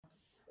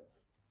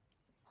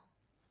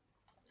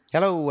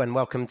Hello and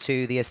welcome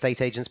to the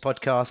Estate Agents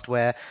Podcast,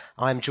 where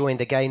I'm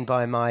joined again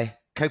by my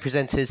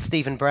co-presenters,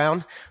 Stephen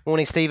Brown.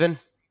 Morning, Stephen.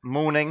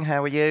 Morning,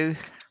 how are you?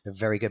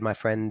 Very good, my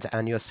friend,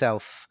 and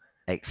yourself.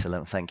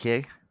 Excellent, thank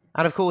you.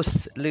 And of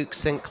course, Luke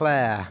St.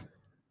 Clair.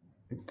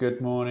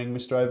 Good morning,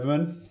 Mr.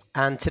 Overman.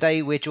 And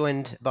today we're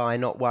joined by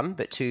not one,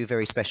 but two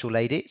very special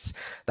ladies.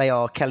 They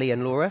are Kelly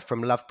and Laura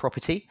from Love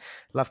Property.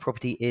 Love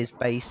Property is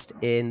based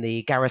in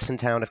the garrison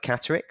town of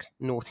Catterick,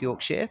 North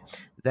Yorkshire.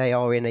 They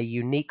are in a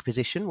unique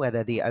position where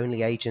they're the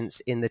only agents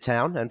in the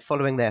town, and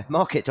following their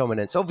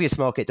obvious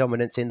market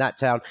dominance in that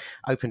town,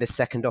 opened a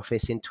second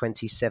office in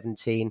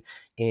 2017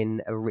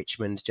 in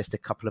Richmond, just a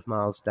couple of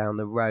miles down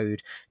the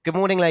road. Good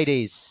morning,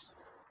 ladies.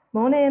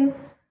 Morning.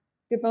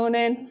 Good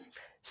morning.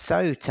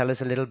 So tell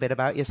us a little bit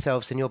about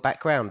yourselves and your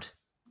background.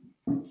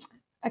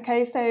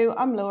 Okay, so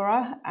I'm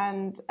Laura,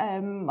 and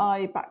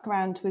my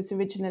background was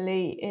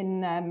originally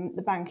in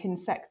the banking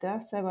sector.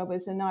 So I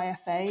was an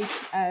IFA,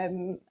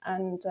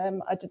 and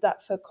I did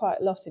that for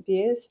quite a lot of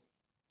years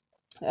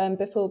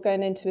before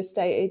going into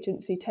estate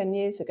agency 10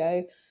 years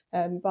ago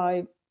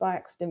by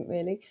accident,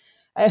 really.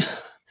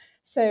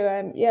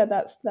 So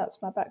that's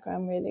my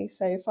background, really.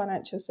 So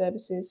financial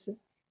services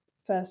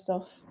first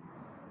off.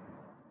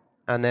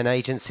 And then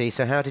agency.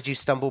 So how did you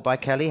stumble by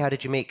Kelly? How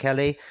did you meet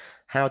Kelly?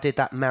 How did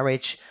that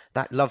marriage,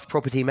 that Love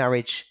Property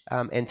marriage,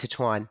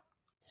 intertwine?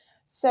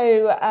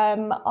 So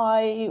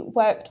I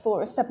worked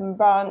for a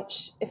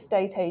 7-branch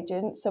estate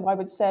agent. So I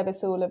would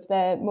service all of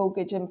their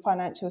mortgage and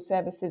financial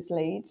services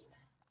leads.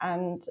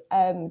 And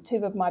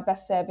two of my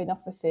best serving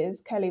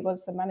offices, Kelly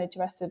was the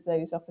manageress of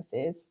those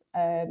offices.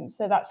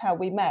 So that's how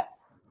we met.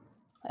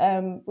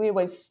 We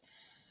always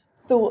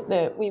thought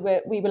that we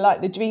were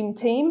like the dream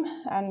team,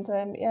 and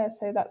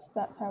so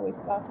that's how we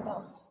started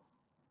off.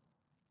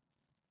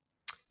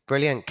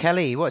 Brilliant.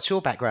 Kelly, what's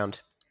your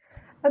background?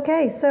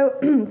 Okay, so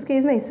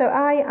excuse me. So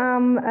I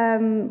am,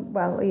 I'm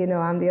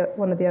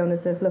one of the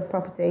owners of Love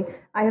Property.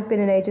 I have been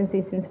in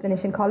agency since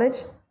finishing college.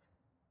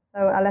 So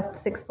I left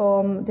sixth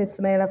form, did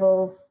some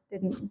A-levels,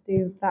 didn't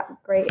do that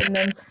great in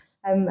them,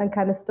 and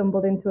kind of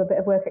stumbled into a bit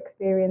of work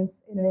experience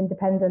in an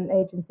independent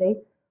agency.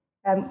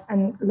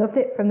 And loved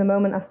it from the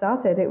moment I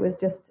started.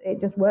 It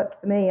just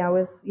worked for me. I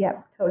was,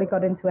 totally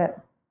got into it.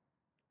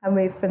 I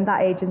moved from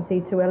that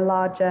agency to a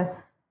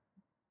larger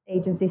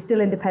agency,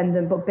 still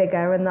independent, but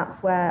bigger. And that's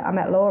where I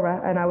met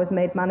Laura, and I was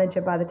made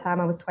manager by the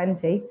time I was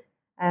 20.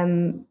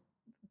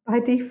 By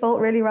default,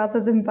 really,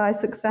 rather than by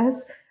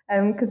success,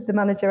 because the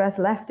manageress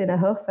left in a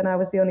huff and I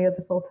was the only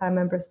other full-time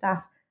member of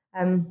staff.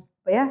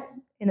 But yeah,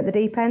 in at the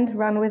deep end,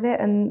 ran with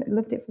it and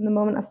loved it from the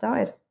moment I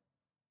started.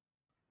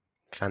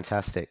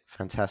 Fantastic.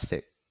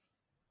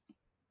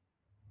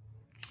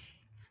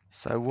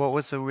 So what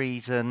was the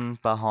reason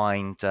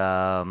behind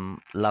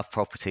Love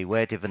Property?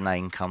 Where did the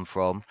name come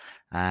from?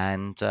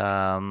 And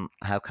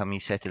how come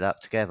you set it up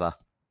together?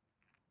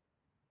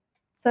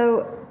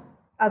 So,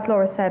 as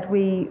Laura said,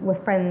 we were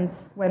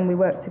friends when we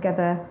worked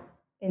together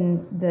in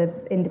the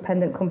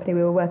independent company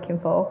we were working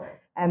for.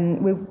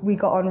 We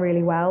got on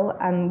really well,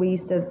 and we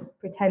used to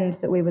pretend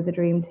that we were the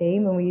dream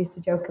team, and we used to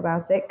joke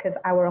about it because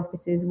our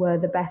offices were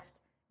the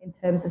best in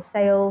terms of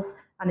sales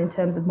and in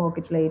terms of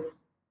mortgage leads.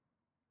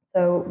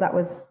 So that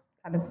was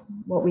kind of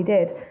what we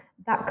did.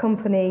 That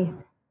company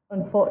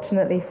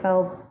unfortunately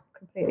fell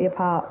completely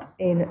apart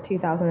in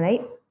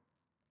 2008.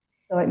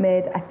 So it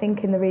made, I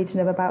think, in the region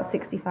of about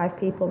 65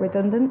 people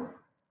redundant.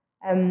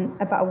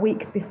 About a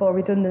week before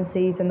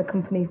redundancies and the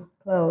company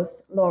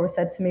closed, Laura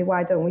said to me,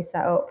 "Why don't we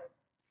set up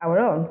our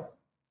own?"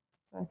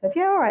 I said,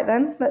 "Yeah, all right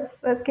then,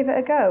 let's give it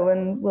a go,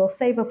 and we'll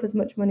save up as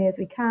much money as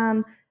we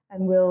can,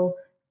 and we'll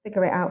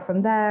figure it out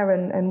from there.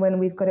 And when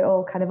we've got it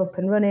all kind of up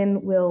and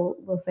running, we'll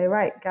say,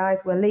 right,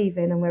 guys, we're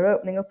leaving and we're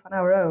opening up on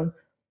our own."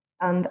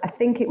 And I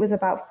think it was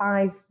about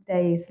 5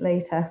 days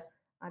later,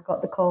 I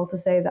got the call to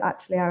say that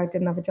actually I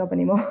didn't have a job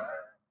anymore.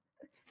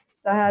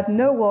 So I had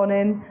no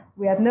warning,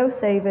 we had no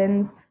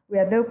savings, we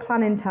had no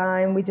planning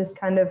time. We just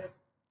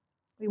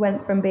we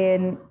went from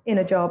being in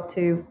a job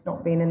to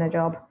not being in a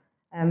job.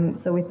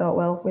 So we thought,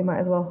 well, we might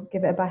as well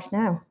give it a bash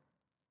now.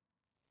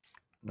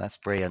 That's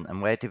brilliant.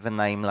 And where did the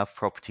name Love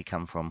Property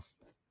come from?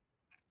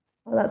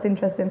 Well, that's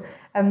interesting.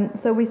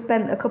 So we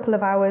spent a couple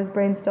of hours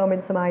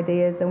brainstorming some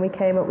ideas, and we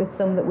came up with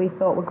some that we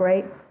thought were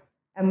great.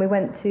 And we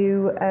went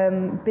to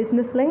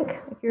Business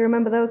Link, if you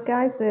remember those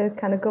guys, the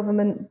kind of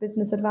government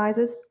business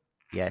advisors.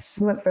 Yes.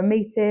 We went for a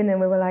meeting and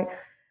we were like,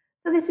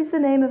 so this is the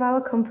name of our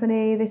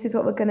company, this is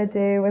what we're going to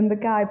do. And the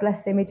guy,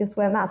 bless him, he just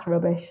went, "That's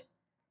rubbish.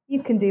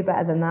 You can do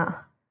better than that."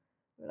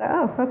 We're like,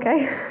 "Oh,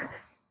 okay."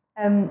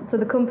 So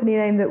the company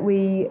name that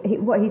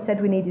what he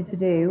said we needed to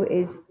do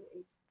is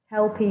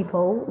tell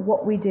people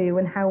what we do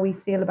and how we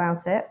feel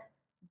about it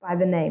by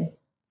the name.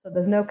 So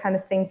there's no kind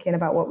of thinking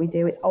about what we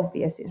do. It's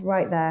obvious. It's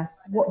right there.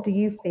 What do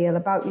you feel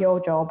about your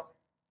job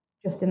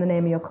just in the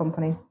name of your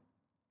company?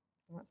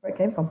 And that's where it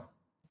came from.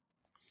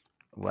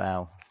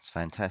 Wow, it's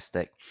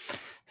fantastic.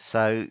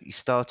 So you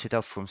started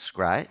off from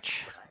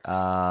scratch.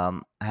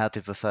 How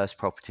did the first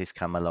properties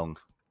come along?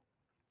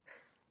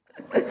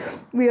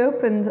 We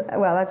opened,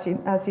 well,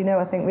 as you know,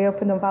 I think we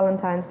opened on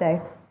Valentine's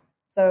Day.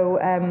 So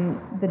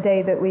the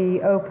day that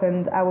we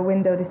opened, our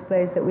window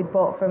displays that we'd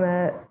bought from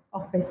a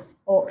office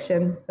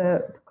auction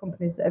for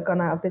companies that had gone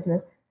out of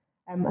business,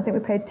 I think we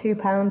paid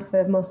 £2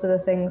 for most of the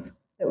things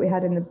that we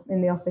had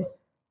in the office,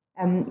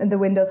 and the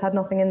windows had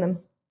nothing in them.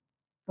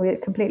 We were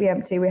completely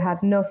empty. We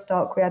had no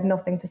stock. We had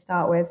nothing to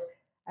start with,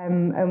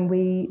 and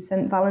we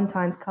sent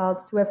Valentine's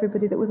cards to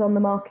everybody that was on the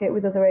market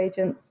with other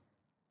agents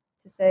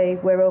to say,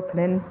 we're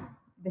opening,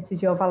 this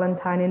is your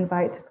Valentine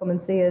invite to come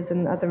and see us.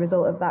 And as a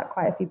result of that,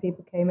 quite a few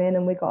people came in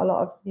and we got a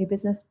lot of new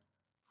business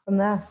from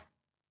there.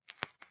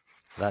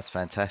 That's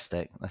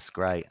fantastic. That's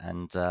great.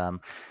 And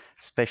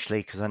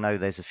especially because I know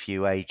there's a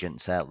few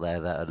agents out there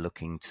that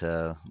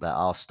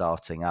are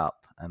starting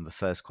up. And the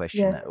first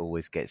question that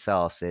always gets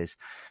asked is,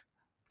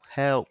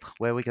 help,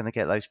 where are we going to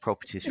get those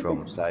properties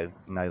from? So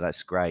no,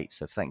 that's great.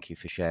 So thank you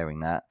for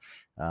sharing that.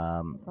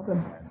 No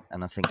problem.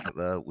 And I think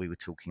we were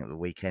talking at the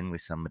weekend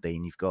with somebody,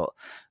 and you've got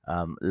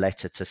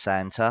Letter to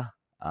Santa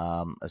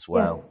as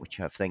well,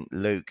 which I think,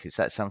 Luke, is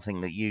that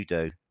something that you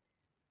do?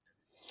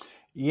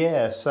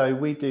 Yeah, so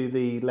we do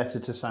the Letter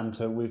to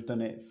Santa. We've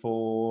done it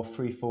for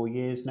 3-4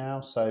 years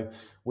now. So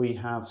we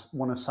have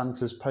one of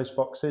Santa's post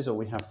boxes, or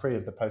we have 3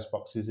 of the post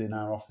boxes in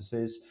our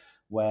offices,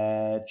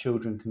 where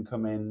children can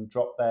come in,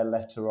 drop their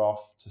letter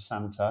off to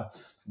Santa.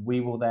 We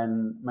will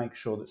then make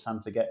sure that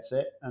Santa gets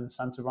it, and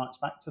Santa writes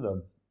back to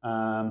them.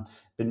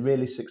 Been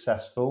really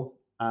successful.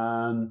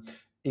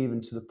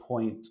 Even to the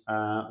point,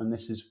 and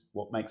this is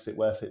what makes it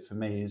worth it for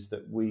me, is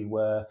that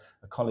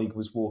a colleague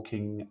was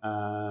walking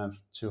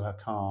to her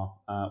car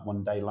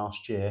one day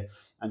last year,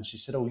 and she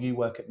said, "Oh, you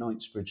work at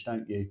Knightsbridge,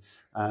 don't you?"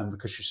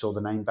 Because she saw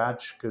the name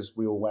badge, because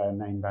we all wear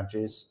name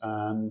badges,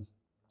 and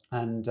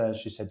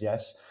she said,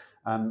 "Yes.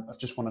 I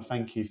just want to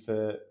thank you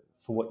for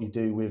what you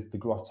do with the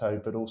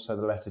Grotto, but also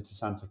the Letter to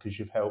Santa, because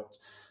you've helped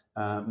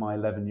my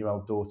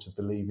 11-year-old daughter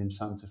believe in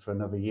Santa for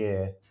another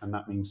year, and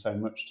that means so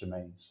much to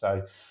me."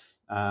 So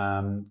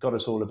got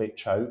us all a bit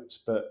choked,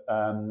 but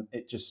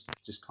it just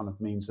kind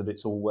of means that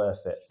it's all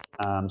worth it.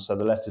 So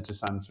the Letter to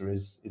Santa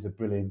is a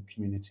brilliant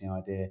community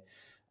idea,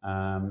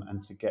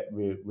 and to get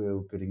real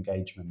good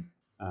engagement.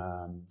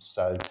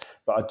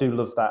 But I do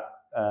love that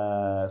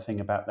thing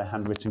about the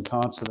handwritten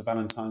card, so the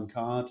Valentine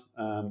card.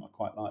 I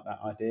quite like that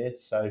idea.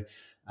 So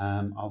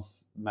I've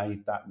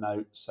made that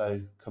note.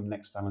 So come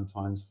next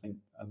Valentine's, I think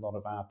a lot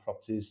of our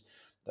properties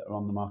that are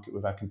on the market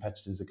with our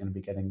competitors are going to be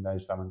getting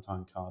those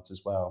Valentine cards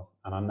as well.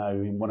 And I know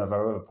in one of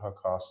our other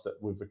podcasts that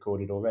we've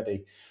recorded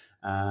already,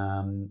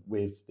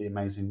 with the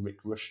amazing Rick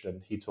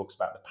Rushton, he talks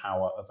about the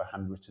power of a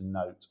handwritten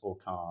note or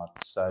card.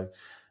 So,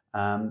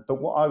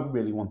 but what I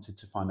really wanted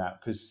to find out,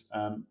 because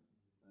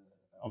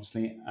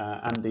obviously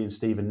Andy and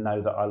Stephen know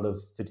that I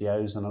love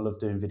videos, and I love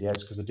doing videos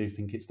because I do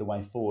think it's the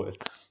way forward.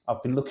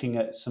 I've been looking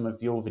at some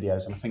of your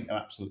videos, and I think they're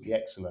absolutely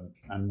excellent,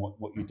 and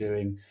what you're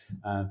doing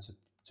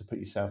to put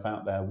yourself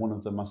out there. One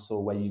of them I saw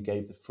where you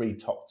gave the 3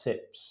 top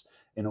tips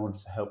in order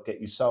to help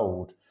get you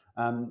sold.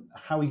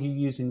 How are you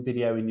using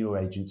video in your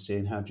agency,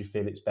 and how do you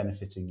feel it's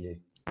benefiting you?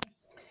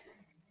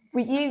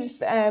 We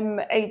use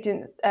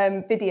agent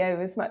video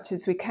as much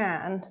as we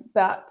can,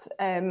 but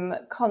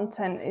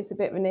content is a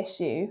bit of an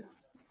issue.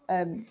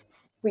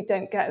 We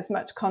don't get as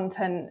much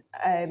content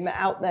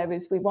out there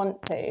as we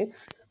want to.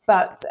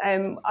 But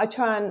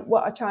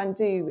what I try and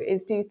do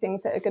is do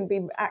things that are going to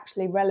be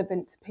actually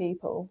relevant to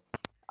people.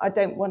 I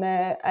don't want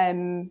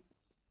to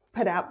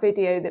put out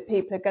video that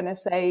people are going to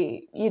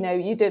say,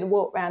 you did a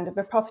walk round of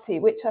a property,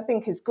 which I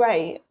think is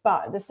great.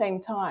 But at the same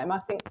time, I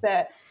think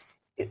that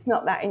it's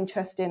not that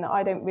interesting.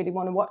 I don't really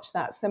want to watch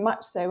that so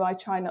much. So I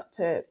try not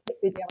to put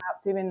video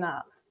out doing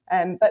that.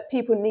 But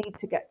people need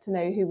to get to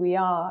know who we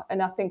are.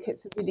 And I think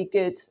it's a really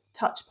good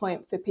touch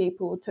point for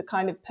people to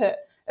kind of put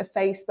a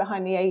face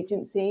behind the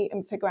agency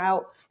and figure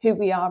out who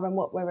we are and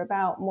what we're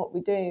about and what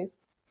we do.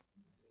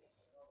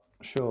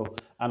 Sure.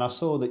 And I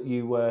saw that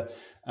you were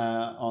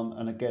on,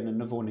 and again,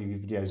 another one of your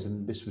videos,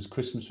 and this was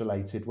Christmas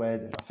related,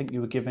 where I think you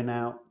were giving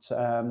out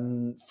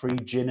free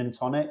gin and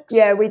tonics.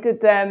 Yeah, we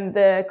did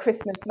the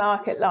Christmas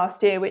market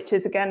last year, which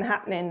is again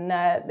happening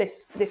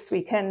this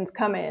weekend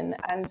coming.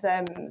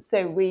 And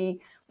so we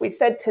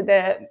said to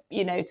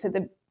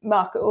the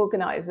market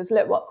organisers,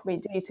 look, what can we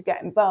do to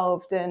get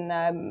involved? And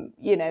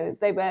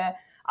they were,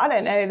 I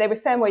don't know, they were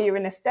saying, well, you're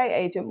an estate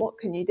agent, what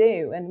can you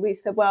do? And we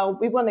said, well,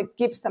 we want to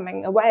give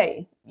something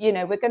away.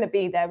 We're going to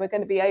be there, we're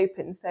going to be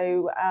open.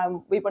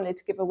 So we wanted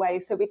to give away.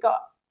 So we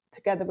got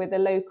together with a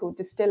local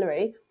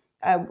distillery.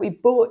 We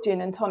bought gin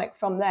and tonic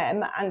from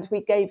them and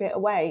we gave it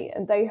away,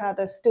 and they had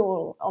a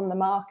stall on the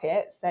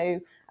market.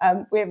 So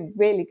we're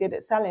really good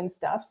at selling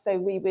stuff. So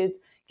we would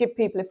give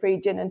people a free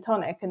gin and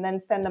tonic and then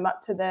send them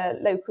up to the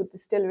local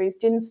distillery's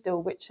gin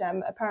stall, which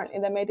apparently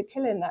they made a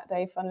killing that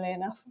day, funnily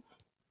enough.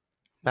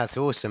 That's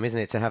awesome, isn't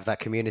it, to have that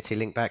community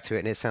link back to it?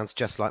 And it sounds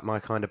just like my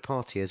kind of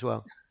party as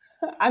well.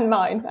 and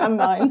mine.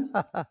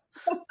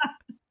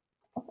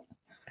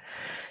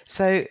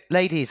 So,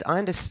 ladies, I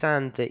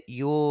understand that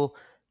you're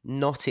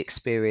not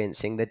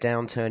experiencing the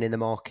downturn in the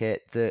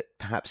market that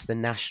perhaps the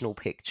national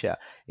picture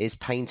is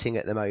painting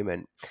at the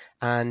moment.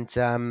 And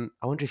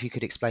I wonder if you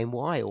could explain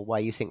why, or why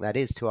you think that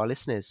is, to our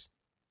listeners.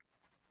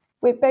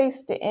 We're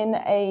based in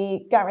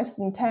a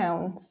garrison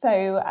town.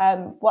 So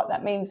what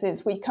that means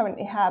is we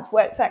currently have,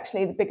 well, it's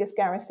actually the biggest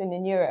garrison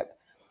in Europe.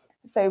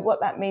 So what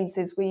that means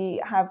is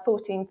we have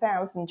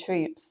 14,000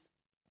 troops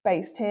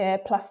based here,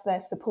 plus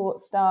their support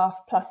staff,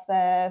 plus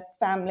their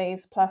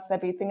families, plus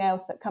everything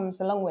else that comes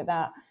along with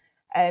that.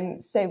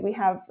 So we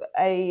have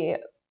a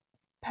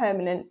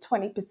permanent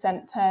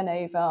 20%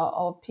 turnover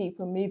of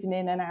people moving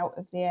in and out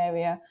of the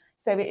area.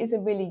 So it is a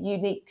really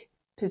unique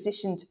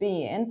position to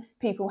be in.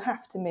 People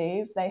have to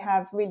move. They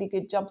have really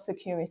good job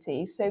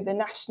security. So the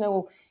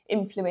national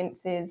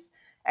influences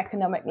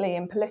economically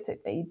and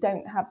politically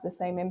don't have the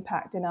same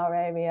impact in our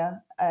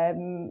area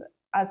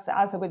as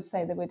I would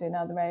say they would in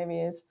other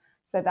areas.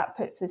 So that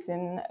puts us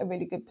in a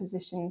really good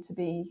position to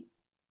be,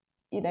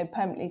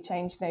 permanently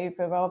changing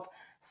over of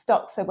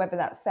stock. So whether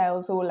that's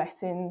sales or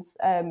lettings,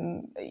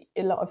 a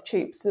lot of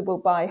troops will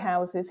buy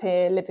houses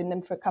here, live in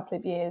them for a couple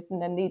of years,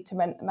 and then need to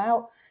rent them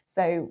out.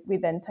 So we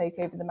then take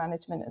over the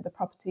management of the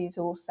properties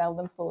or sell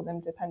them for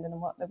them, depending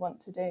on what they want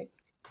to do.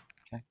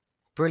 Okay,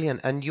 brilliant.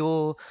 And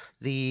you're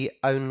the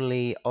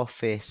only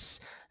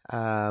office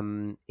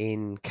in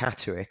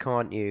Catterick,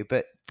 aren't you?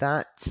 But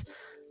that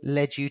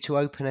led you to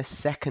open a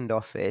second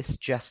office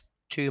just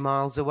 2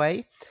 miles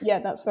away. Yeah,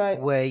 that's right.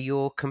 Where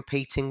you're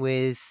competing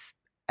with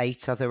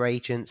 8 other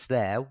agents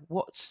there.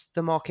 What's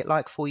the market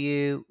like for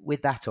you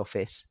with that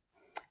office?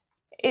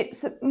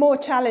 It's more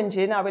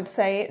challenging, I would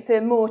say. It's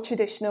a more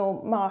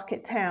traditional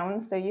market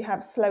town, so you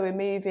have slower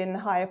moving,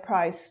 higher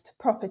priced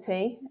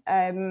property.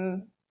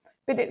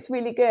 But it's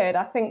really good.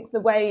 I think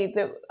the way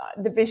that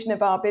the vision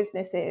of our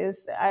business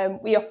is,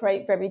 we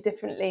operate very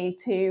differently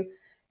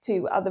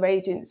to other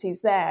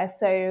agencies there.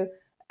 So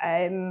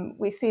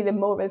we see them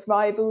more as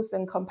rivals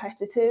than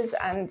competitors,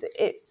 and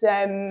it's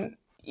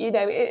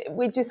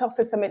we just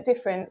offer something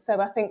different. So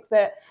I think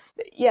that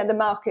the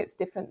market's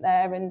different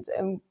there,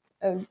 and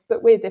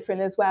but we're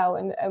different as well,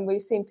 and we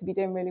seem to be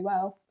doing really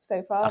well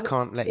so far. I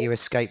can't let you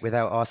escape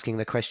without asking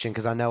the question,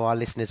 because I know our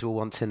listeners will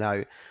want to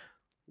know,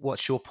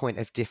 what's your point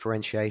of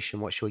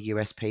differentiation? What's your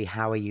USP?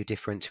 How are you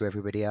different to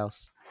everybody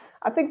else?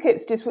 I think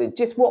it's just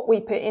what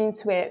we put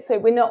into it. So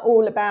we're not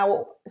all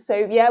about,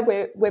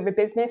 we're a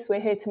business,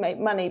 we're here to make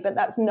money, but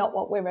that's not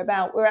what we're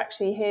about. We're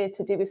actually here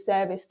to do a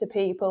service to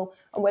people,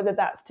 and whether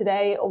that's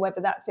today or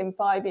whether that's in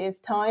 5 years'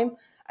 time.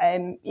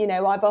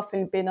 I've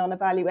often been on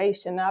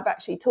evaluation. I've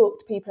actually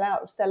talked people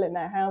out of selling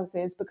their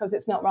houses because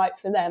it's not right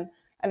for them.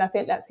 And I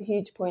think that's a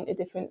huge point of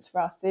difference for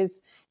us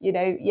is,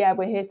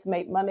 we're here to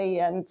make money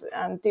and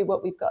do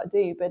what we've got to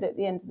do. But at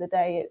the end of the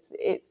day,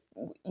 it's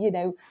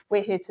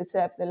we're here to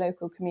serve the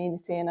local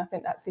community. And I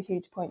think that's a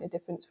huge point of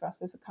difference for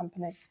us as a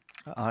company.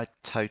 I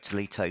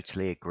totally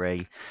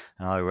agree.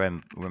 And I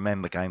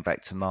remember going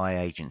back to my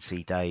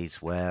agency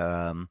days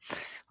where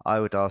I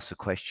would ask a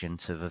question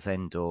to the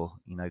vendor,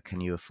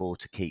 can you afford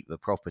to keep the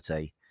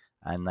property?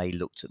 And they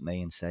looked at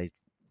me and said,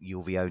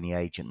 you're the only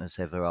agent that's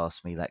ever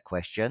asked me that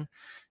question.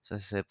 So I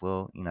said,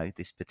 well,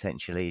 this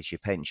potentially is your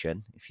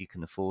pension. If you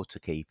can afford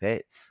to keep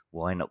it,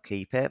 why not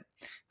keep it?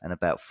 And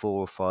about 4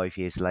 or 5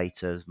 years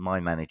later, my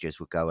managers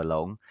would go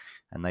along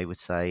and they would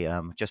say,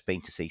 just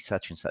been to see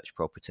such and such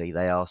property.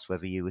 They asked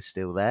whether you were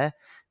still there,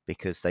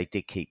 because they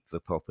did keep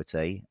the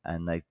property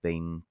and they've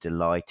been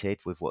delighted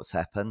with what's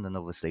happened. And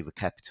obviously the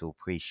capital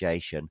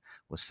appreciation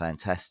was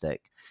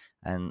fantastic.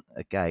 And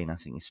again, I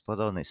think it's spot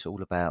on. It's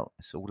all about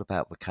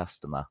the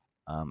customer.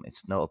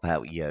 It's not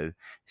about you.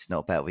 It's not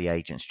about the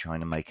agents trying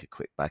to make a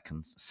quick buck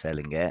and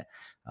selling it.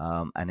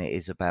 And it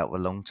is about the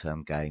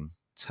long-term game.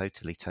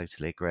 Totally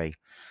agree.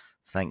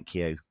 Thank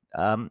you.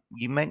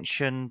 You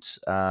mentioned,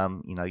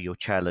 your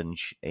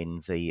challenge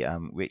in the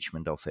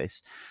Richmond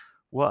office.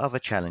 What other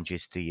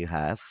challenges do you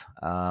have,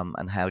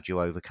 and how do you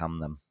overcome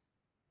them?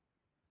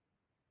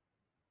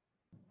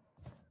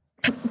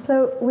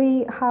 So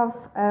we have,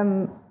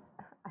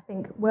 I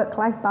think,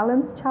 work-life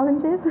balance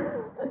challenges.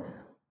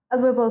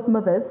 As we're both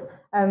mothers,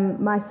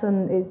 my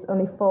son is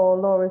only 4,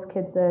 Laura's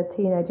kids are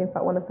teenage. In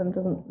fact, one of them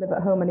doesn't live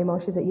at home anymore,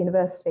 she's at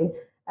university.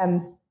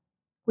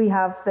 We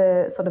have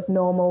the sort of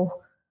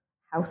normal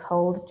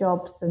household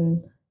jobs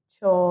and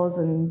chores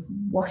and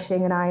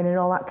washing and ironing and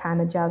all that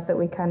kind of jazz that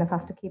we kind of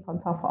have to keep on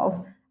top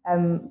of,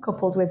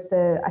 coupled with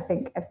I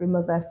think every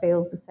mother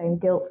feels the same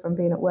guilt from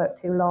being at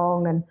work too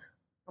long, and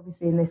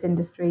obviously in this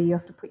industry you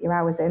have to put your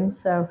hours in,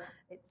 so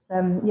it's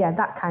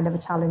that kind of a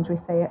challenge we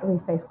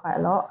face quite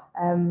a lot,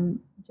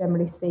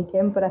 generally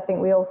speaking. But I think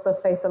we also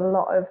face a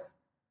lot of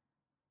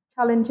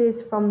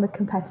challenges from the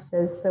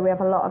competitors. So we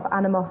have a lot of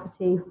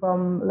animosity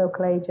from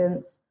local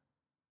agents,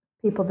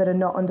 people that are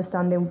not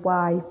understanding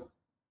why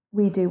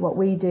we do what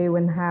we do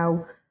and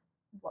how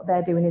what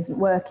they're doing isn't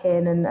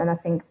working. And I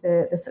think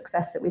the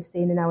success that we've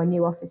seen in our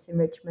new office in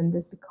Richmond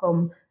has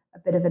become a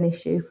bit of an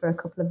issue for a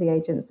couple of the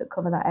agents that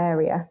cover that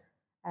area.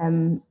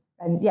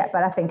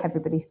 But I think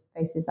everybody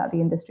faces that. The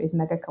industry is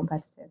mega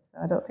competitive, so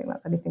I don't think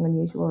that's anything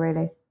unusual,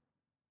 really.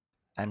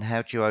 And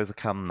how do you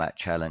overcome that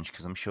challenge?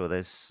 Because I'm sure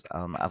there's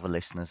other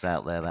listeners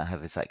out there that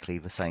have exactly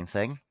the same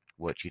thing.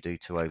 What do you do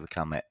to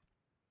overcome it?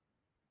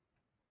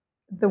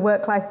 The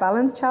work-life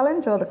balance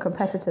challenge or the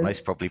competitors?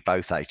 Most probably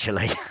both,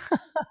 actually.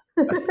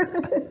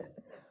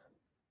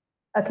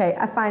 Okay,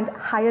 I find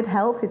hired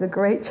help is a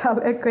great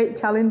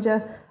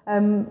challenger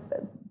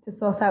to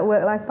sort out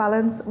work-life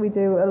balance. We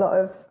do a lot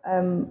of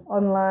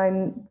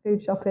online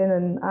food shopping,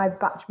 and I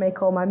batch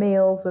make all my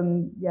meals,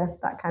 and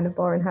that kind of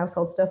boring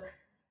household stuff.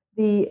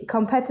 The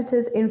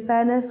competitors, in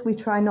fairness, we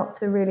try not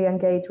to really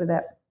engage with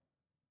it.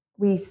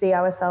 We see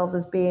ourselves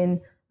as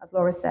being, as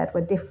Laura said,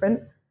 we're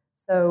different.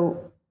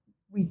 So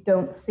we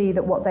don't see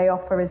that what they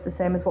offer is the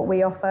same as what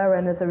we offer.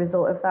 And as a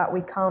result of that,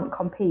 we can't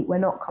compete. We're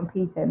not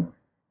competing.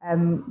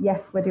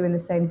 Yes, we're doing the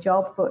same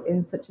job, but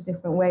in such a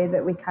different way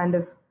that we kind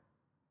of,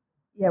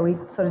 we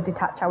sort of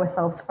detach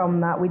ourselves from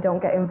that. We don't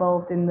get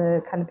involved in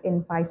the kind of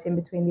infighting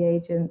between the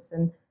agents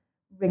and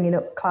ringing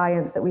up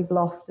clients that we've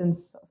lost and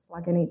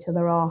slagging each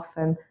other off.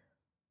 And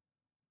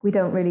we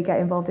don't really get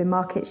involved in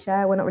market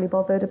share. We're not really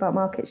bothered about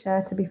market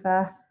share, to be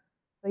fair.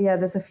 So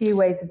there's a few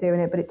ways of doing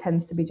it, but it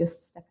tends to be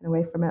just stepping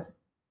away from it.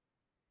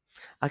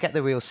 I get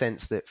the real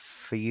sense that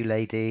for you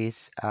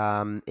ladies,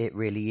 it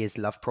really is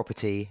love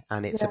property,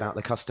 and it's about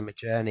the customer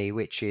journey,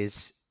 which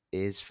is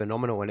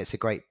phenomenal, and it's a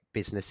great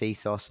business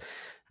ethos.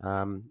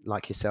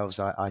 Like yourselves,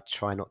 I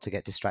try not to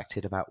get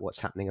distracted about what's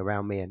happening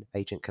around me. An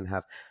agent can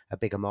have a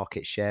bigger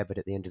market share, but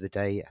at the end of the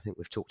day, I think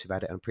we've talked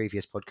about it on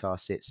previous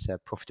podcasts, it's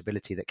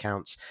profitability that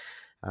counts.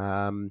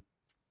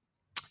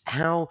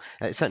 How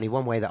certainly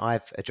one way that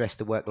I've addressed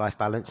the work-life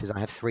balance is I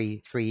have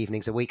three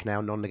evenings a week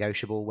now,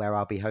 non-negotiable, where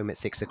I'll be home at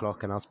 6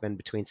 o'clock and I'll spend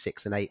between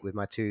 6 and 8 with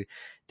my two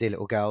dear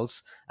little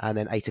girls, and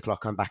then 8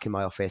 o'clock I'm back in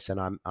my office and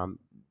I'm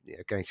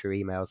going through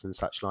emails and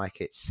such like.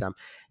 It's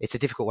a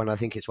difficult one. I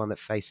think it's one that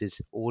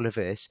faces all of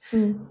us.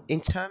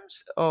 In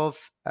terms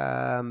of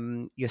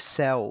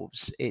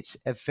yourselves, it's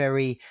a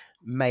very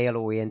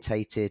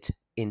male-orientated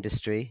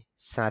industry,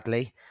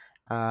 sadly.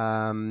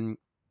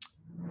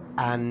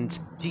 And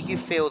do you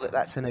feel that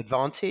that's an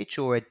advantage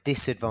or a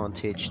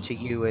disadvantage to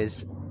you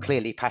as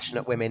clearly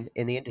passionate women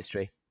in the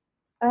industry?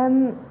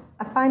 I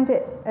find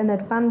it an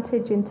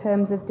advantage in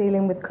terms of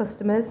dealing with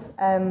customers.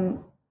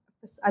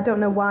 I don't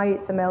know why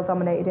it's a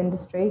male-dominated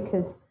industry,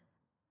 because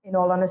in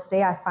all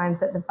honesty, I find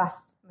that the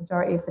vast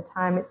majority of the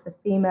time it's the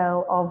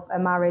female of a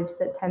marriage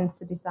that tends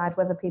to decide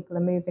whether people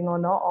are moving or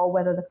not, or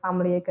whether the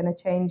family are going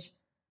to change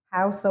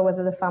house, or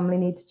whether the family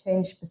need to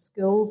change for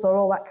schools, or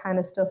all that kind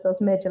of stuff.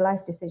 Those major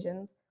life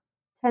decisions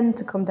tend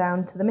to come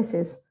down to the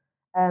missus.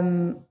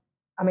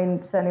 I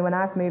mean, certainly when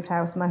I've moved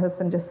house, my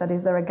husband just said,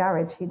 "Is there a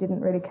garage?" He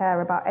didn't really care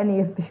about any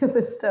of the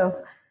other stuff.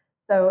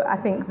 So I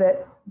think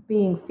that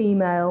being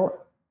female,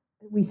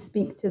 we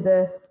speak to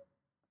the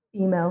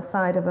female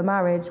side of a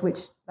marriage,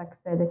 which, like I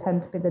say, they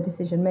tend to be the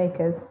decision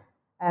makers.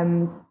 I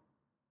mean,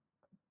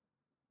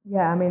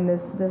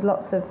 there's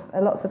lots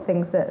of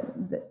things that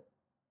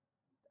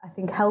I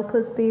think help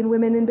us being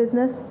women in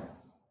business.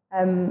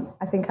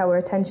 I think our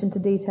attention to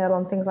detail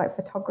on things like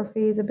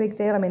photography is a big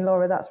deal. I mean,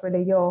 Laura, that's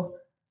really your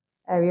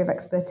area of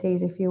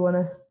expertise, if you want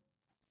to.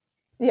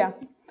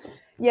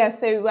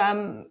 So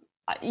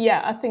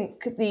I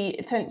think the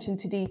attention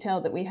to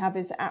detail that we have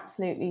is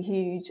absolutely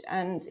huge,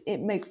 and it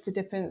makes the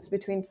difference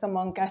between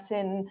someone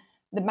getting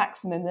the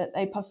maximum that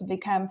they possibly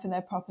can for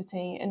their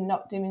property and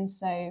not doing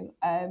so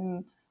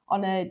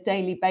on a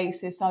daily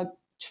basis. I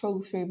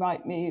trawl through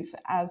Rightmove,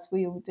 as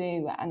we all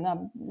do, and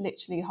I'm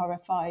literally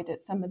horrified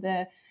at some of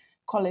the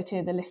quality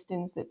of the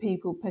listings that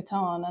people put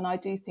on, and I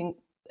do think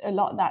a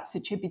lot of that's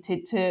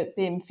attributed to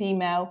being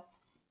female.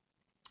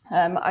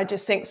 I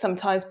just think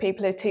sometimes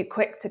people are too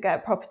quick to get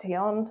a property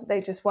on.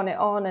 They just want it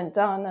on and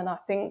done. And I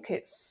think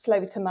it's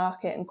slow to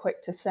market and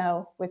quick to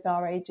sell with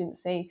our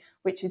agency,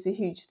 which is a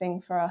huge thing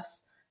for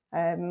us.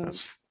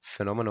 That's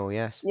phenomenal,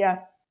 yes. Yeah.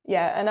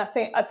 And I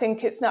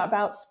think it's not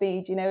about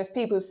speed. You know, if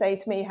people say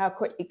to me, "How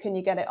quickly can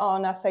you get it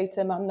on?" I say to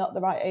them, "I'm not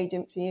the right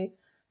agent for you."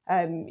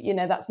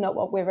 That's not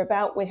what we're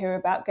about. We're here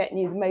about getting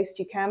you the most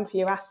you can for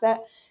your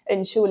asset.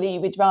 And surely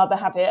you would rather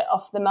have it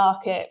off the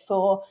market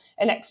for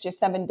an extra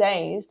 7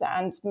 days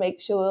and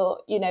make sure,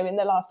 in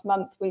the last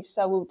month we've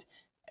sold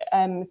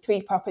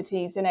 3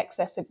 properties in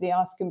excess of the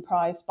asking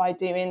price by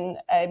doing,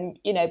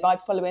 by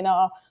following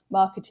our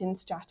marketing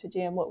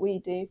strategy and what we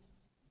do.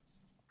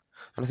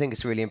 And I think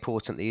it's really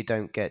important that you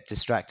don't get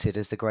distracted.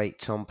 As the great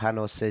Tom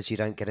Panos says, you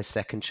don't get a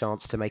second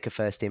chance to make a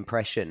first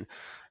impression.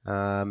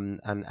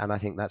 And I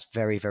think that's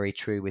very, very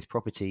true with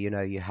property.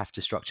 You have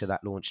to structure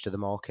that launch to the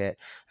market.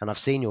 And I've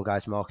seen your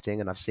guys'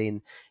 marketing, and I've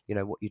seen,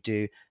 what you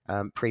do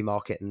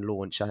pre-market and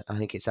launch. I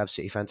think it's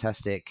absolutely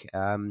fantastic.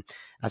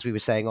 As we were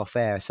saying off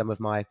air, some of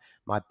my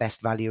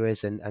best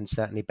valuers and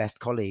certainly best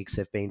colleagues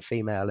have been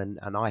female. And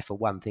I, for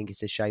one, think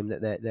it's a shame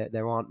that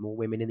there aren't more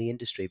women in the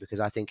industry, because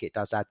I think it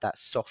does add that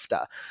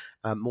softer,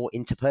 more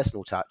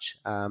interpersonal touch.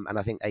 And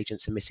I think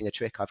agents are missing a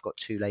trick. I've got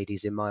 2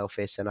 ladies in my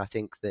office, and I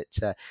think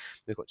that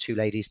we've got 2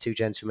 ladies, 2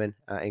 gentlemen,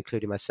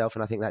 including myself.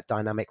 And I think that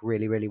dynamic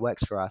really, really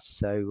works for us.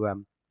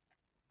 So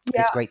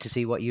it's great to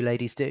see what you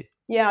ladies do.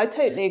 Yeah, I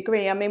totally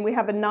agree. I mean, we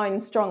have a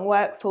 9-strong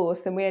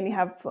workforce, and we only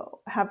have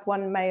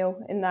one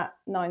male in that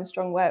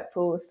 9-strong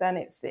workforce, and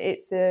it's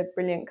a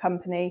brilliant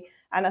company.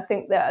 And I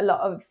think that a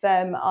lot of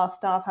our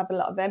staff have a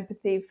lot of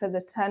empathy for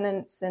the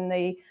tenants and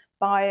the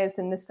buyers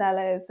and the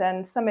sellers,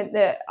 and something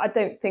that I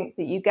don't think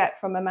that you get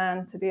from a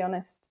man, to be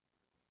honest.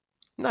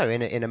 No,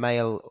 in a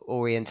male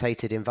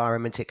orientated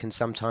environment, it can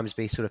sometimes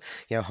be sort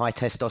of, high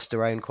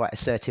testosterone, quite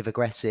assertive,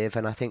 aggressive,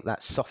 and I think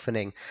that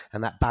softening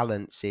and that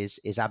balance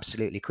is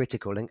absolutely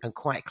critical, and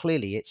quite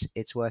clearly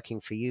it's working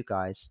for you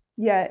guys.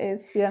 Yeah, it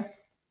is. Yeah.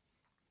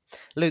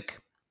 Luke.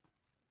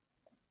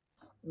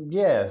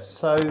 Yeah,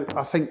 so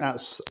I think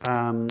that's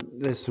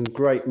there's some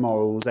great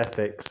morals,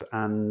 ethics,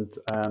 and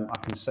I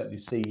can certainly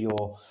see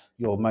your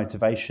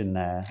motivation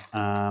there,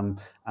 and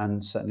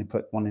certainly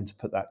wanting to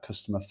put that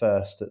customer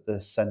first at the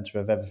centre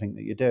of everything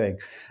that you're doing.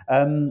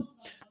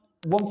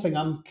 One thing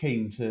I'm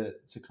keen to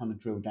kind of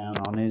drill down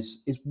on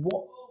is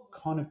what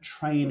kind of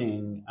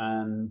training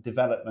and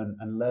development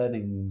and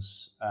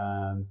learnings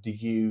do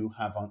you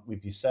have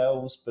with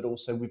yourselves, but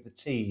also with the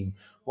team?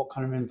 What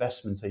kind of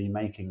investment are you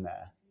making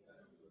there?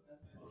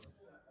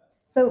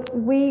 So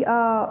we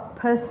are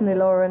personally,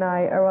 Laura and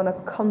I are on a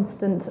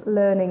constant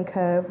learning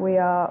curve.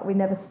 We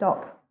never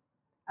stop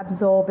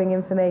absorbing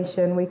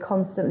information. We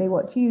constantly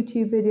watch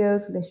YouTube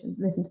videos,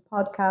 listen to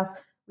podcasts.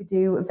 We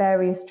do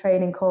various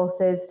training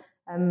courses.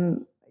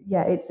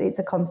 It's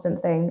a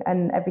constant thing.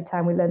 And every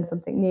time we learn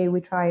something new,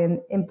 we try and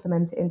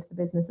implement it into the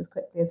business as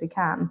quickly as we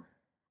can.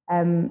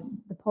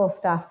 The poor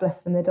staff, bless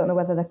them, they don't know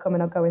whether they're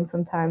coming or going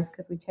sometimes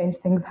because we change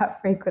things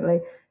that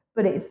frequently.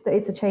 But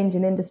it's a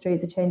changing industry,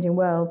 it's a changing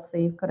world, so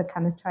you've got to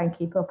kind of try and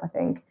keep up, I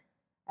think.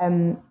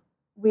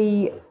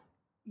 We're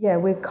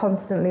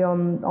constantly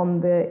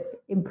on the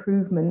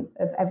improvement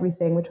of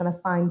everything. We're trying to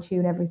fine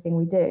tune everything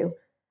we do.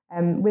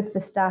 With the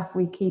staff,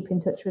 we keep in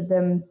touch with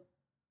them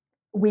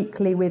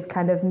weekly with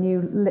kind of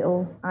new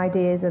little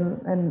ideas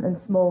and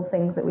small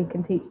things that we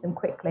can teach them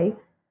quickly.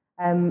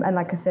 And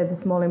like I said, the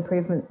small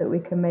improvements that we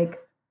can make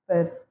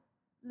for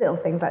little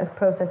things like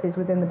processes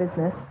within the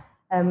business.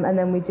 And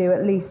then we do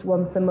at least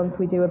once a month,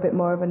 we do a bit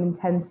more of an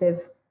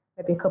intensive,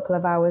 maybe a couple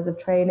of hours of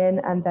training.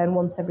 And then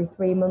once every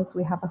 3 months,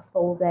 we have a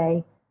full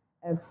day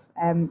of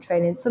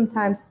training.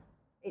 Sometimes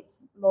it's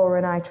Laura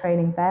and I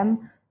training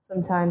them.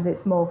 Sometimes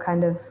it's more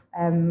kind of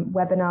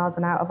webinars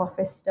and out of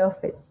office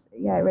stuff. It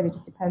really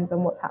just depends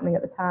on what's happening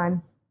at the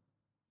time.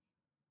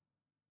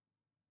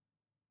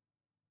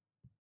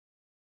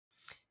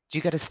 Do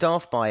you get a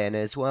staff buy-in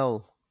as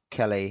well,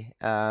 Kelly?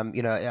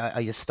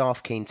 Are your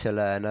staff keen to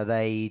learn? Are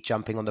they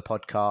jumping on the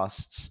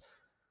podcasts?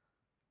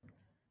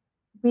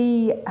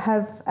 We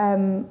have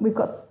we've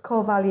got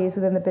core values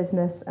within the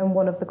business, and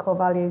one of the core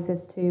values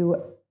is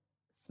to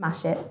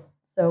smash it.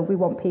 So we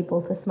want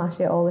people to smash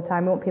it all the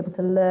time. We want people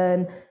to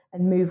learn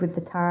and move with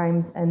the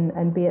times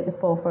and be at the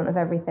forefront of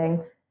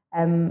everything.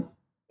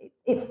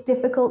 It's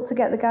difficult to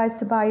get the guys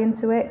to buy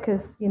into it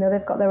because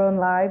they've got their own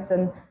lives,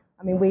 and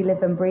I mean we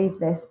live and breathe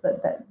this,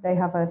 but they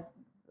have a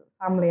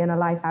family and a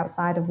life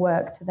outside of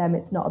work. To them,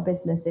 it's not a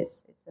business;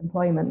 it's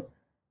employment.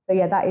 So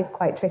yeah, that is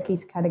quite tricky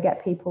to kind of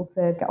get people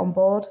to get on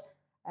board.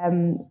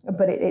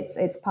 But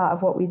it's part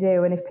of what we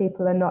do, and if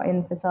people are not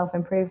in for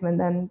self-improvement,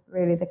 then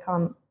really they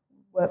can't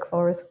work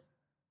for us.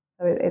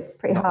 So it's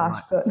pretty harsh,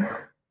 but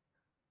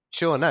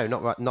sure, no,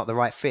 not the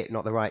right fit,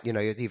 not the right.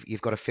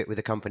 You've got to fit with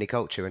the company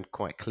culture, and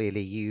quite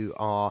clearly you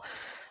are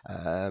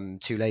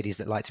two ladies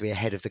that like to be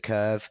ahead of the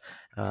curve,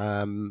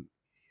 and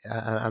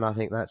I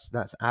think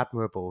that's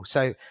admirable.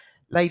 So,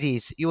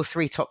 ladies, your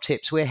 3 top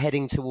tips. We're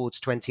heading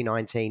towards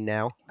 2019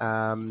 now.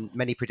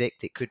 Many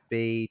predict it could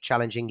be a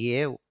challenging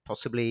year,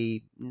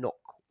 possibly not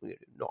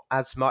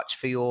as much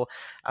for your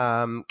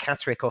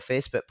Catterick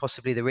office, but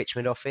possibly the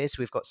Richmond office.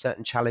 We've got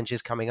certain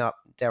challenges coming up.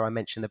 Dare I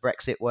mention the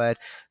Brexit word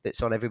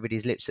that's on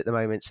everybody's lips at the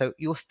moment. So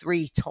your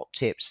 3 top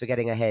tips for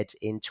getting ahead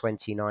in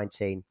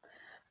 2019.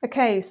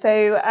 Okay,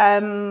 so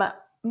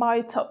my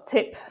top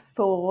tip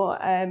for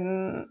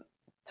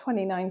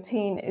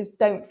 2019 is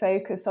don't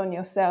focus on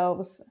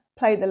yourselves,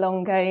 play the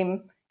long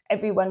game.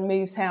 Everyone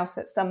moves house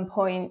at some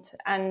point,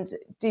 and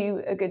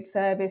do a good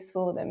service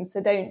for them. So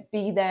don't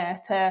be there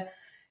to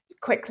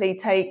quickly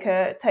take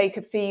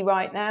a fee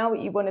right now.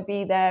 You want to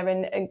be there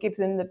and give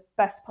them the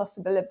best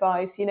possible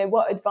advice.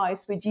 What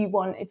advice would you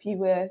want if you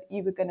were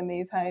going to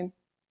move home?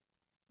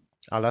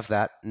 I love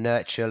that.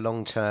 Nurture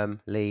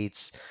long-term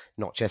leads,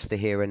 not just the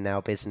here and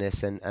now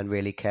business, and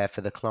really care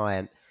for the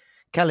client.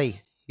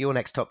 Kelly, your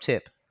next top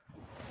tip.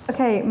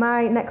 Okay,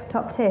 my next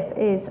top tip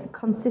is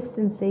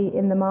consistency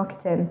in the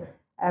marketing.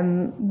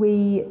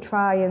 We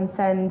try and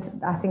send,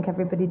 I think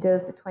everybody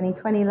does, the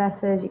 2020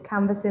 letters, your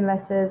canvassing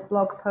letters,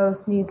 blog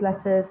posts,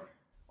 newsletters,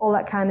 all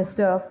that kind of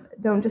stuff.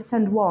 Don't just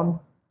send one.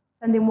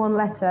 Send in one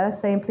letter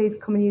saying, please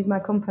come and use my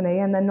company,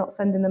 and then not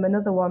sending them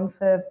another one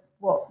for,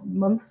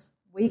 months,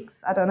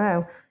 weeks? I don't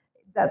know.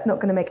 That's not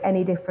going to make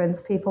any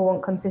difference. People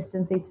want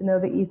consistency to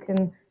know that you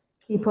can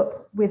keep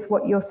up with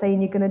what you're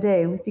saying you're going to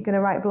do. If you're going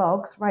to write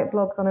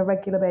blogs on a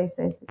regular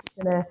basis. If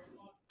you're going to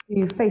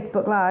do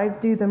Facebook Lives,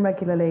 do them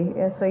regularly.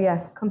 So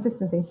yeah,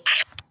 consistency.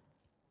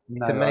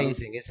 It's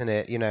amazing, isn't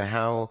it? You know,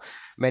 how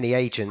many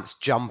agents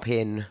jump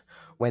in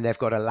when they've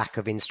got a lack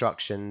of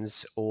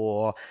instructions,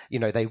 or, you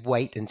know, they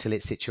wait until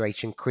it's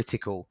situation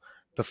critical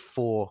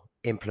before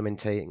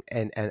implementing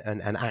and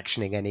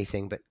actioning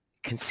anything. But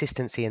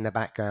consistency in the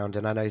background.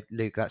 And I know,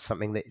 Luke, that's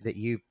something that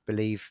you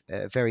believe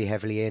very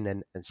heavily in.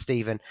 And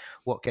Stephen,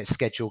 what gets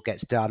scheduled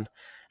gets done.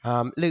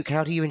 Luke,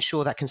 how do you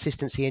ensure that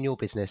consistency in your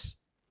business?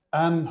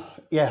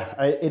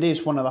 Yeah, it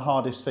is one of the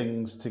hardest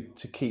things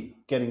to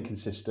keep getting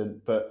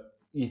consistent, but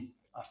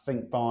I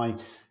think by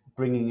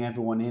bringing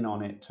everyone in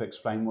on it to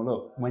explain, well,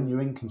 look, when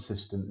you're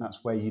inconsistent,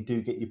 that's where you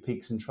do get your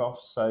peaks and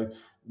troughs. So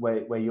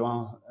where you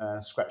are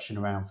scratching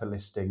around for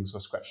listings or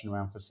scratching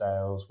around for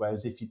sales,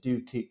 whereas if you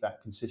do keep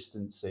that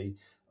consistency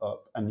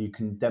up and you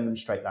can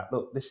demonstrate that,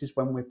 look, this is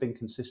when we've been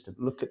consistent,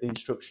 look at the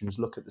instructions,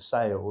 look at the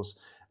sales,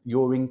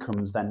 your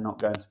income's then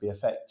not going to be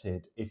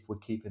affected if we're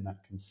keeping that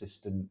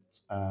consistent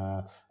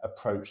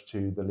approach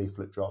to the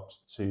leaflet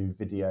drops, to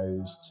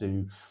videos,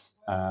 to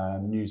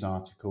news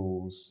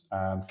articles,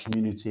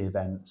 community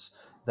events,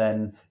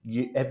 then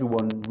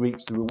everyone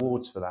reaps the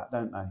rewards for that,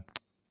 don't they?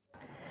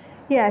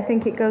 Yeah, I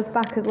think it goes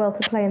back as well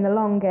to playing the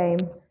long game.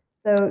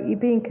 So you're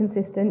being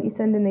consistent, you're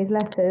sending these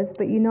letters,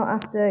 but you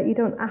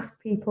don't ask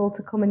people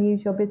to come and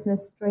use your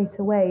business straight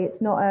away.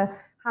 It's not a,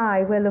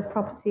 hi, we're Love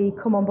Property,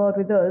 come on board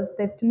with us.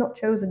 They've not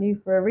chosen you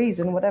for a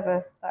reason,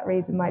 whatever that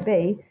reason might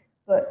be.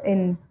 But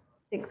in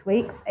 6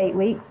 weeks, 8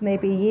 weeks,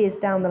 maybe years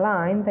down the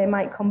line, they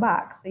might come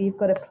back. So you've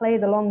got to play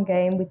the long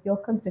game with your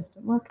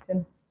consistent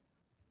marketing.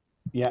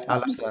 Yeah,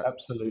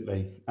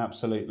 absolutely.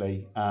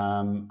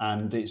 And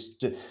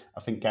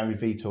I think Gary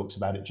Vee talks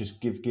about it,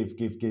 just give.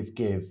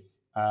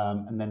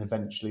 And then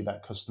eventually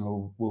that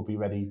customer will be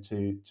ready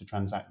to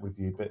transact with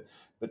you.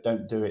 But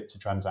don't do it to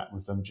transact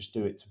with them, just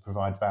do it to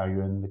provide value,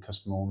 and the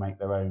customer will make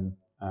their own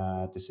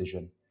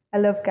decision. I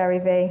love Gary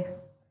Vee.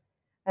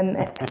 And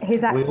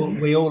his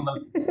we all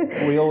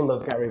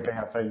love Gary Vee,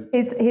 I think.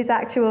 His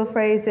actual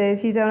phrase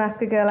is, you don't ask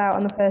a girl out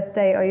on the first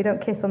date, or you don't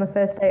kiss on the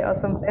first date, or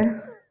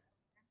something.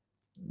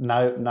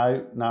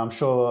 No. I'm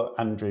sure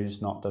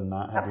Andrew's not done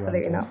that. Have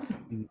Absolutely you, not.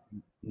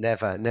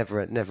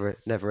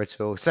 Never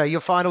at all. So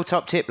your final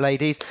top tip,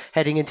 ladies,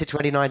 heading into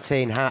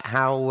 2019,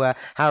 how are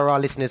our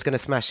listeners going to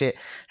smash it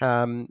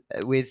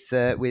with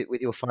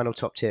your final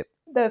top tip?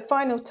 The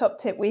final top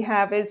tip we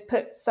have is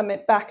put something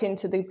back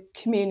into the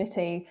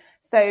community.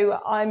 So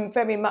I'm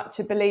very much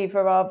a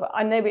believer of,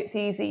 I know it's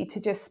easy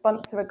to just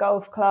sponsor a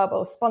golf club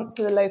or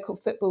sponsor the local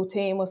football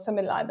team or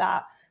something like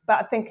that, but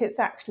I think it's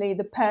actually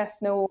the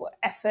personal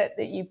effort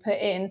that you put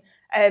in.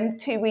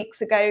 2 weeks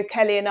ago,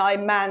 Kelly and I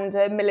manned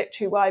a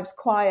Military Wives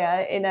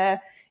choir in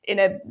a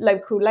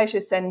local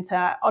leisure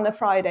centre on a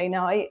Friday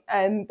night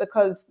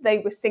because they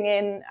were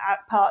singing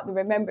at part of the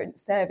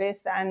remembrance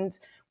service, and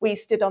we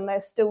stood on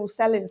their stall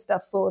selling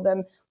stuff for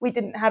them. We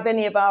didn't have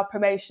any of our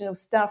promotional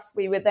stuff.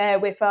 We were there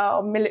with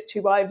our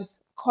Military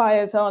Wives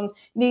choirs on.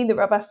 Neither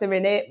of us are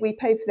in it. We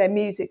pay for their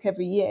music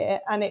every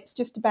year, and it's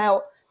just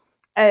about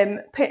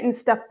putting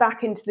stuff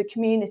back into the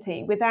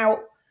community with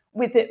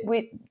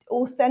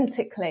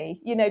authentically.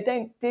 You know,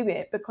 don't do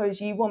it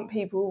because you want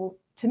people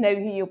to know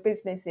who your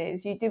business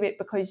is. You do it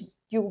because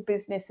your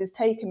business is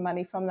taking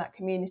money from that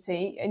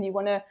community, and you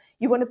want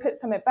to put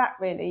something back.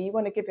 Really, you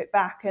want to give it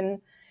back,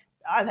 and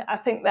I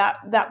think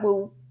that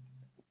will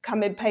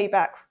come in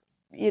payback,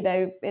 you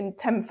know, in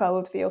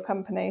tenfold for your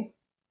company.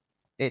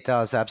 It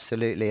does,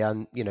 absolutely.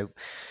 And, you know,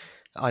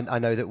 I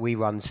know that we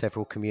run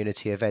several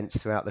community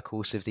events throughout the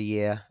course of the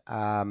year,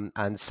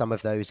 and some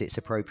of those it's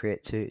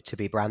appropriate to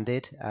be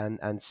branded,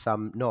 and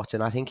some not.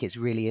 And I think it's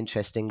really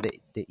interesting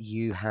that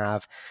you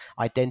have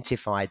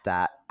identified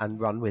that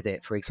and run with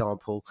it. For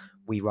example,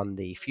 we run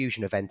the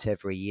Fusion event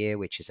every year,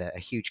 which is a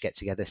huge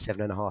get-together,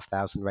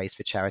 7,500 raised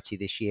for charity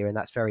this year, and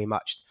that's very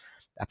much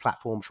a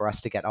platform for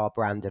us to get our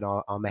brand and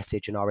our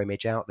message and our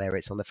image out there.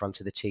 It's on the front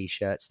of the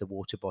t-shirts, the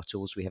water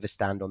bottles. We have a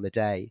stand on the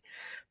day.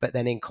 But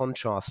then in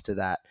contrast to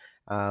that,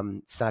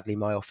 sadly,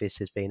 my office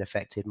has been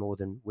affected more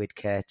than we'd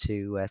care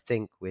to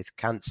think with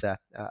cancer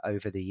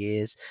over the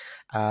years.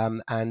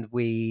 And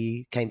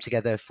we came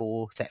together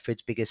for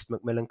Thetford's biggest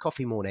Macmillan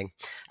coffee morning.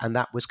 And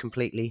that was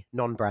completely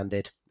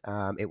non-branded.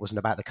 It wasn't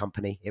about the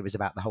company. It was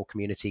about the whole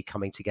community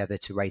coming together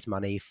to raise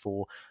money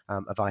for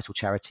a vital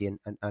charity.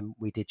 And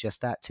we did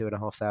just that,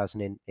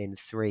 2,500 in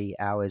 3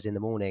 hours in the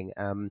morning.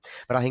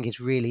 But I think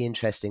it's really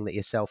interesting that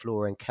yourself,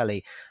 Laura, and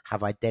Kelly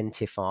have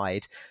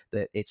identified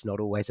that it's not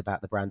always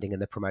about the branding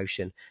and the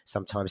promotion.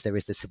 Sometimes there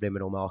is the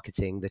subliminal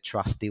marketing, the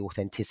trust, the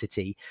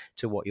authenticity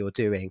to what you're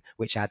doing,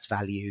 which adds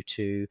value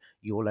to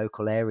your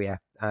local area.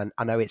 And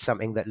I know it's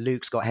something that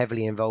Luke's got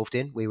heavily involved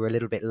in. We were a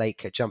little bit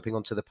late at jumping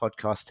onto the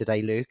podcast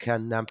today, Luke,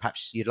 and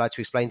perhaps you'd like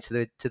to explain to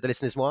the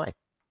listeners why.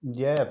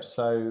 Yeah,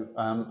 so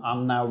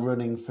I'm now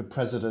running for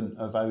president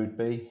of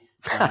ODB.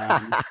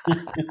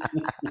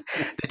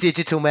 The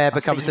digital mayor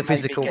becomes the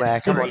physical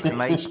mayor. Come on, Theresa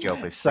May's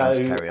job if things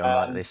carry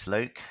on like this,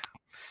 Luke.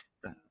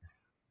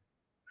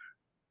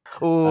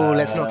 Oh,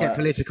 let's not get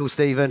political,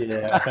 Stephen.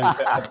 Yeah,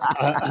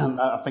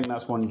 I think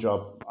that's one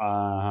job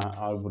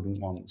I wouldn't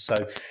want. So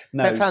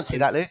no, Don't fancy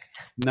that, Luke?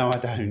 No, I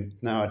don't.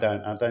 No, I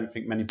don't. I don't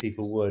think many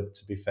people would,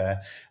 to be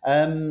fair.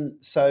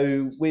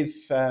 So with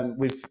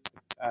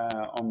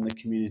on the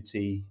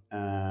community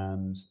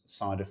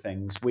side of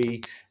things,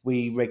 we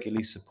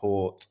regularly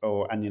support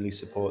or annually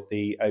support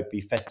the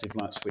Oadby Festive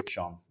Light Switch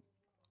On.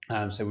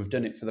 So we've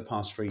done it for the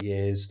past 3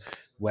 years,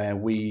 where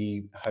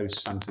we host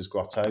Santa's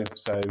Grotto.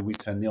 So we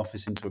turn the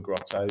office into a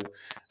grotto,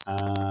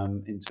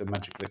 into a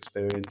magical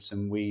experience,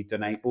 and we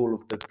donate all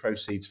of the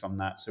proceeds from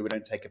that. So we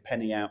don't take a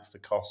penny out for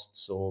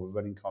costs or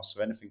running costs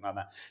or anything like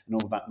that. And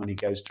all of that money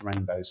goes to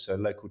Rainbows, so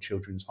local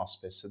children's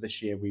hospice. So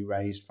this year we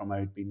raised from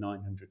Oadby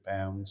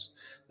 £900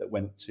 that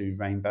went to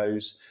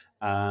Rainbows.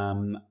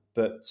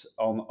 But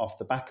off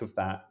the back of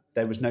that,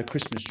 there was no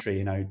Christmas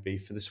tree in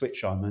Oadby for the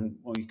switch on. And,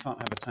 well, you can't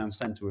have a town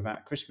centre without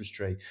a Christmas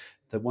tree.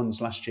 The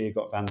ones last year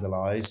got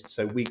vandalised.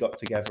 So we got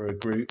together a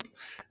group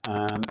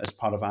as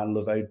part of our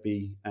Love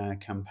Oadby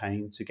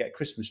campaign to get a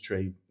Christmas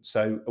tree.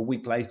 So a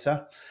week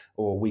later,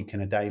 or a week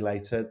and a day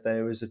later,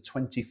 there was a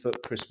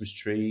 20-foot Christmas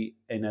tree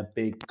in a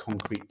big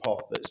concrete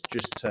pot that's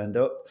just turned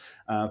up.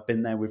 I've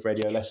been there with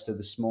Radio Leicester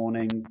this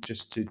morning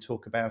just to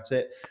talk about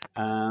it.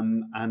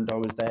 And I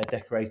was there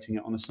decorating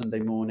it on a Sunday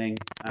morning,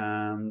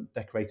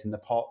 decorating the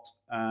pot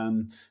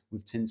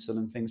with tinsel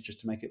and things just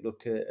to make it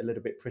look a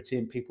little bit pretty.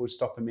 And people were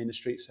stopping me in the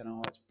street saying,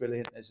 "Oh, it's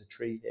brilliant, there's a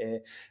tree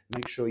here.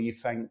 Make sure you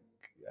thank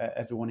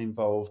everyone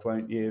involved,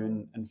 won't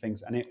you?" and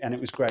things. And it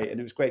was great. And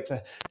it was great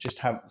to just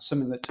have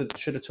something that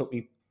should have took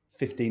me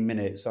 15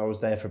 minutes. I was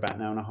there for about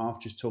an hour and a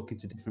half, just talking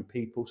to different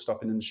people,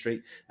 stopping in the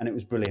street, and it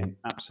was brilliant,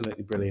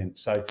 absolutely brilliant.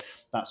 So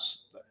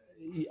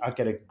I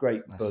get a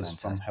great buzz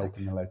from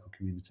helping the local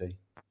community.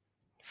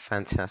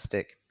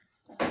 Fantastic.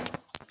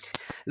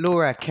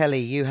 Laura, Kelly,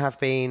 you have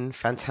been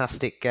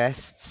fantastic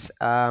guests.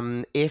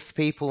 If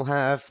people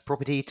have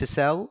property to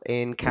sell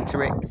in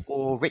Catterick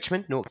or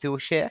Richmond, North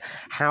Yorkshire,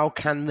 how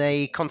can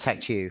they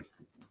contact you?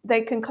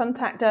 They can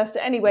contact us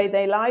any way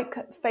they like.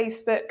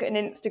 Facebook and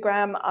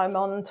Instagram, I'm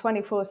on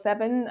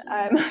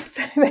 24/7,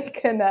 so they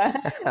can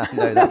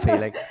know that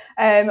feeling.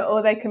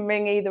 Or they can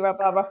ring either of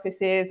our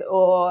offices,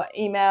 or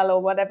email, or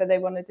whatever they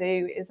want to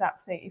do is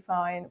absolutely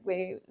fine.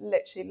 We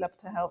literally love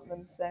to help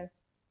them. So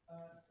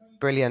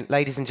brilliant.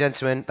 Ladies and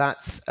gentlemen,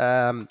 that's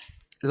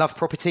Love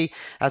Property,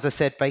 as I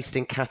said, based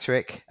in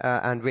Catterick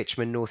and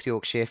Richmond, North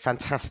Yorkshire.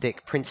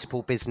 Fantastic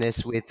principal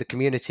business with the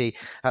community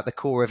at the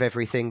core of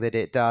everything that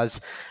it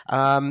does.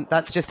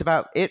 That's just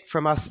about it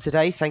from us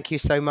today. Thank you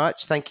so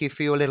much. Thank you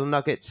for your little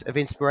nuggets of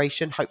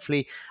inspiration.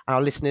 Hopefully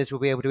our listeners will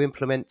be able to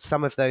implement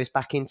some of those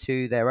back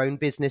into their own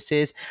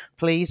businesses.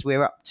 Please,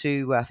 we're up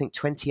to, I think,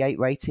 28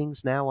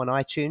 ratings now on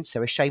iTunes.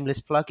 So a shameless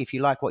plug. If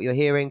you like what you're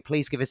hearing,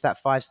 please give us that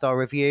 5-star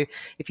review.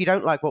 If you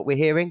don't like what we're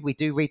hearing, we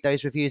do read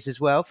those reviews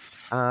as well.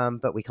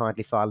 But we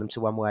kindly file them to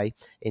one way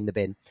in the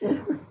bin.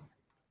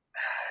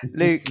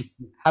 Luke,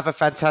 have a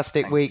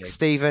fantastic week.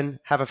 Stephen,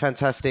 have a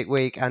fantastic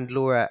week. And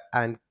Laura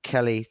and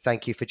Kelly,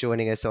 thank you for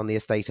joining us on the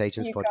Estate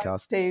Agents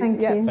Podcast.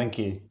 Thank you. Thank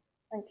you.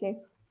 Thank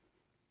you.